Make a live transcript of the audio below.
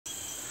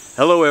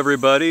Hello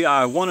everybody,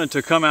 I wanted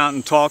to come out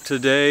and talk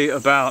today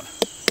about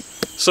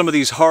some of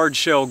these hard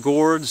shell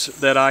gourds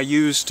that I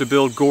use to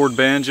build gourd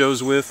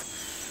banjos with.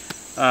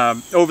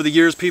 Over the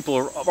years people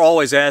are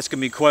always asking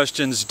me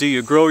questions, do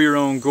you grow your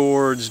own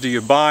gourds, do you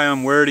buy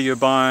them, where do you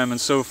buy them,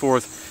 and so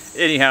forth.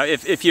 Anyhow,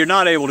 if you're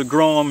not able to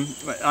grow them,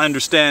 I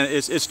understand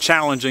it's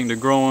challenging to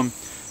grow them.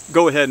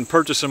 Go ahead and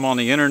purchase them on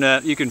the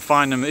internet. You can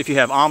find them if you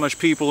have Amish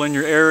people in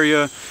your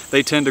area,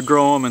 they tend to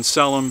grow them and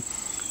sell them.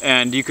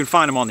 And you can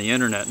find them on the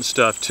internet and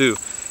stuff too.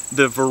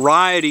 The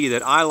variety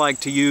that I like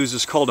to use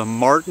is called a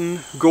Martin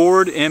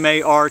gourd,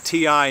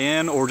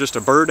 M-A-R-T-I-N, or just a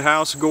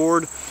birdhouse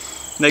gourd.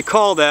 And they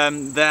call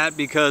them that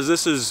because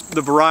this is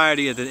the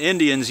variety that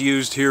Indians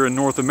used here in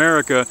North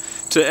America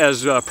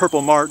as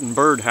purple martin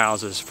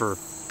birdhouses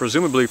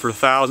presumably for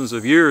thousands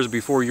of years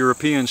before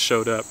Europeans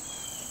showed up.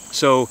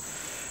 So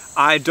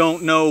I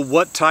don't know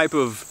what type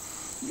of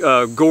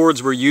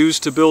gourds were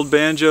used to build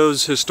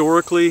banjos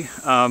historically,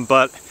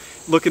 but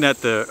looking at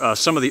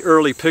some of the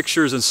early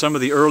pictures and some of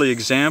the early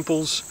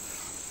examples,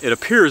 it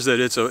appears that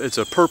it's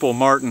a purple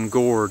martin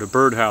gourd, a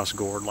birdhouse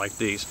gourd like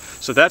these.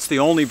 So that's the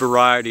only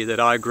variety that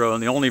I grow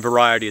and the only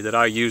variety that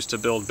I use to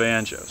build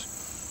banjos.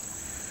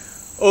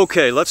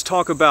 Okay, let's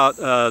talk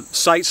about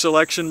site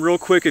selection real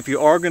quick. If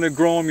you are going to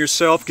grow them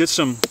yourself, get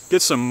some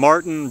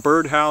martin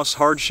birdhouse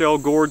hardshell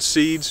gourd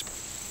seeds.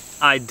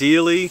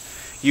 Ideally,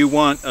 you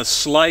want a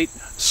slight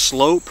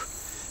slope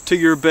to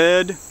your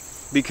bed,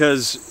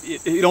 because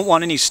you don't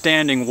want any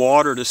standing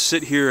water to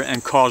sit here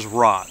and cause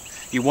rot.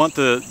 You want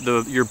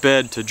your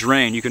bed to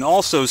drain. You can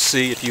also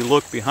see, if you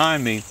look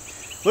behind me,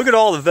 look at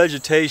all the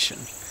vegetation.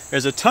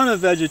 There's a ton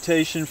of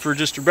vegetation for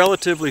just a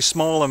relatively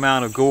small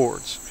amount of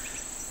gourds.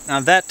 Now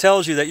that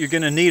tells you that you're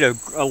going to need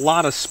a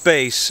lot of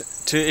space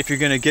if you're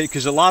going to get,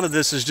 because a lot of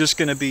this is just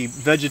going to be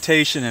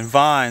vegetation and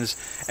vines,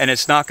 and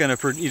it's not going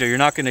to, you're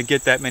not going to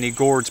get that many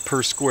gourds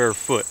per square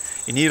foot.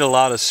 You need a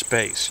lot of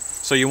space.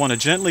 So you want a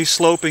gently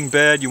sloping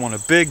bed, you want a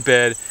big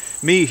bed.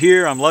 Me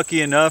here, I'm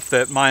lucky enough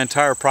that my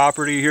entire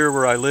property here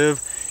where I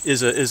live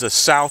is a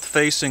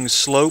south-facing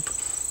slope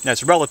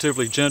that's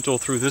relatively gentle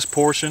through this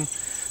portion.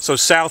 So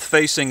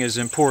south-facing is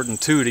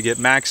important too to get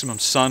maximum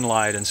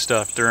sunlight and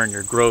stuff during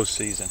your grow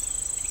season.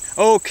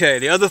 Okay,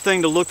 the other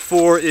thing to look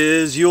for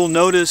is you'll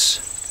notice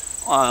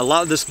a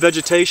lot of this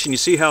vegetation, you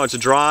see how it's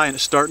dry and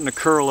it's starting to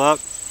curl up.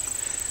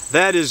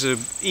 That is an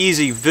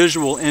easy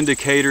visual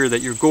indicator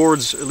that your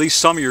gourds, at least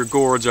some of your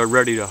gourds, are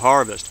ready to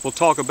harvest. We'll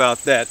talk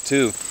about that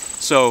too.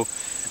 So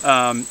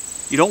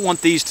you don't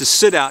want these to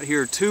sit out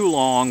here too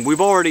long.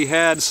 We've already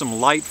had some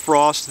light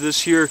frost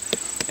this year,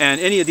 and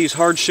any of these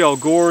hardshell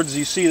gourds,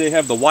 you see they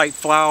have the white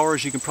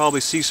flowers. You can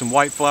probably see some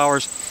white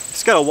flowers. If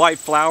it's got a white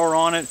flower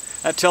on it,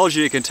 that tells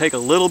you it can take a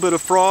little bit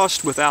of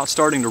frost without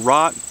starting to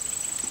rot.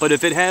 But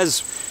if it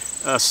has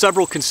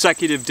several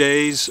consecutive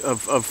days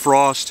of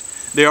frost,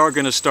 they are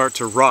going to start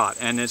to rot,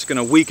 and it's going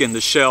to weaken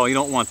the shell. You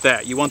don't want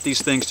that. You want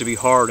these things to be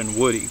hard and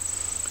woody.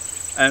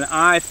 And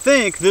I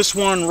think this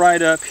one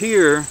right up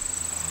here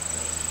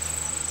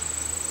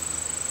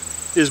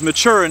is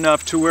mature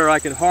enough to where I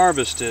could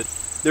harvest it.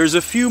 There's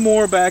a few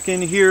more back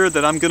in here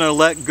that I'm going to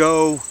let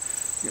go.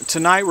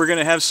 Tonight we're going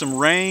to have some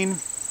rain,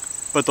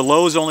 but the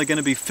low is only going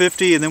to be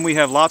 50, and then we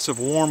have lots of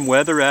warm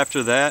weather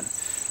after that.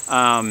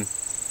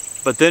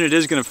 But then it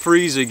is going to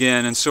freeze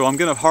again, and so I'm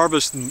going to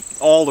harvest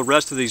all the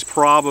rest of these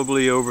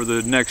probably over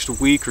the next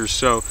week or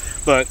so.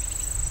 But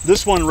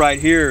this one right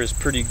here is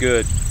pretty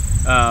good.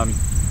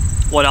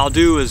 What I'll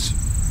do is,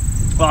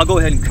 well, I'll go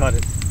ahead and cut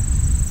it.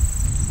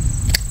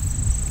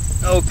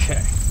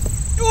 Okay.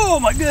 Oh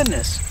my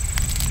goodness!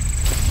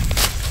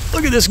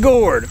 Look at this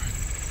gourd.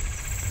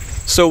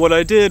 So what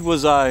I did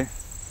was I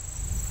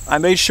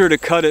made sure to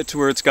cut it to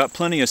where it's got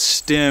plenty of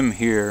stem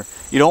here.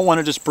 You don't want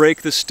to just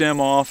break the stem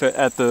off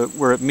at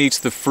where it meets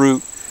the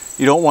fruit.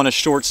 You don't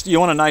want you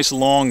want a nice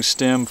long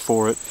stem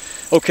for it.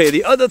 Okay,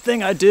 the other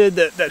thing I did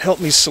that helped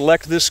me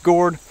select this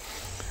gourd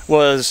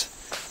was,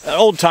 an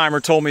old timer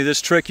told me this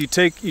trick. You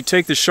take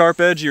the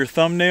sharp edge of your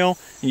thumbnail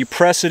and you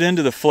press it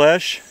into the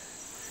flesh.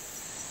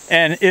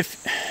 And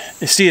if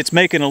you see, it's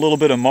making a little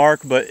bit of mark,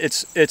 but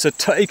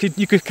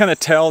you could kind of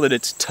tell that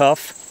it's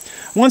tough.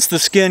 Once the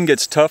skin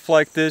gets tough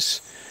like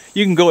this,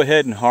 you can go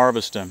ahead and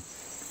harvest them.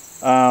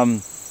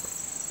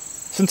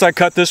 Since I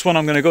cut this one,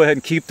 I'm going to go ahead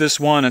and keep this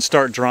one and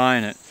start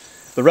drying it.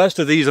 The rest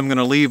of these I'm going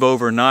to leave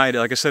overnight.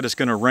 Like I said, it's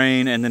going to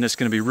rain and then it's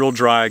going to be real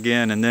dry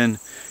again, and then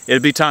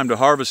it'll be time to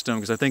harvest them,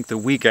 because I think the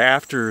week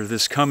after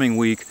this coming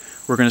week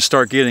we're going to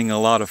start getting a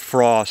lot of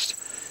frost,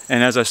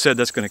 and as I said,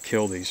 that's going to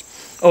kill these.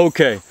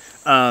 Okay,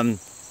 now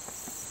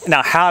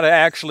how to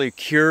actually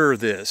cure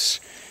this?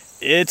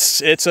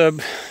 It's a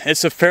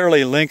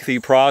fairly lengthy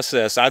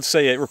process. I'd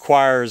say it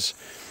requires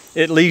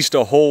at least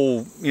a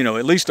whole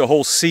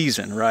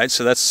season, right?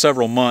 So that's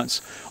several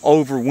months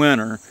over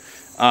winter,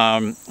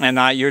 and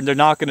they're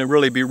not going to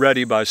really be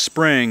ready by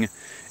spring,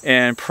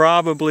 and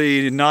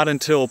probably not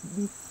until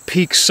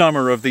peak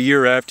summer of the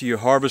year after you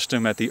harvest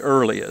them at the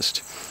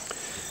earliest.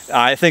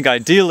 I think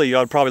ideally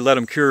I'd probably let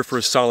them cure for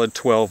a solid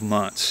 12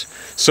 months.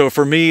 So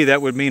for me,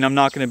 that would mean I'm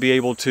not going to be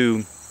able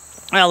to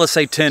well, let's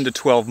say 10 to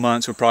 12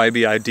 months would probably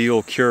be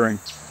ideal curing.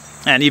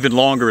 And even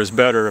longer is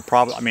better.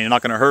 Probably, I mean,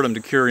 not going to hurt them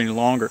to cure any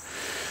longer.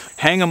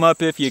 Hang them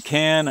up if you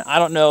can. I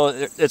don't know,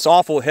 it's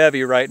awful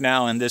heavy right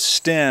now, and this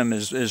stem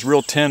is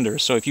real tender.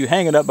 So if you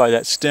hang it up by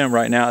that stem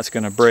right now, it's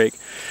going to break.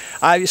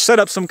 I set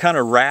up some kind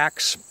of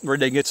racks where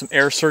they get some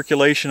air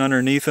circulation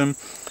underneath them,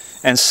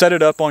 and set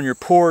it up on your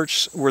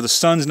porch where the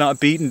sun's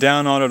not beating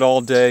down on it all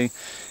day,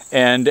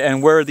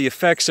 and where the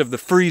effects of the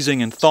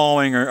freezing and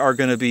thawing are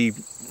going to be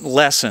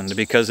lessened,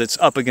 because it's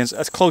up against,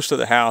 that's close to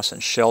the house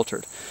and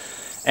sheltered.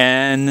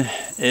 And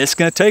it's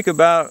going to take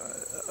about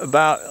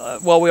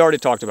well, we already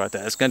talked about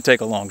that. It's going to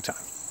take a long time.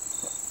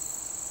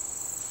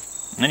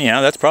 And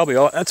yeah, that's probably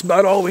all. That's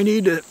about all we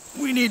need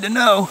to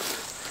know.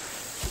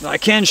 I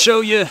can show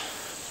you.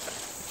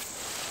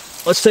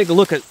 Let's take a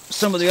look at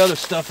some of the other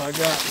stuff I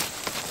got.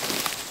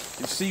 You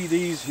can see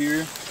these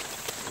here.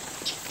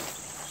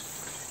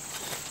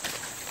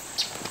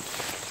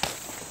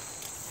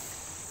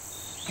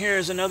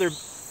 Here's another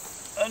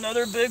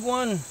big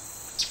one.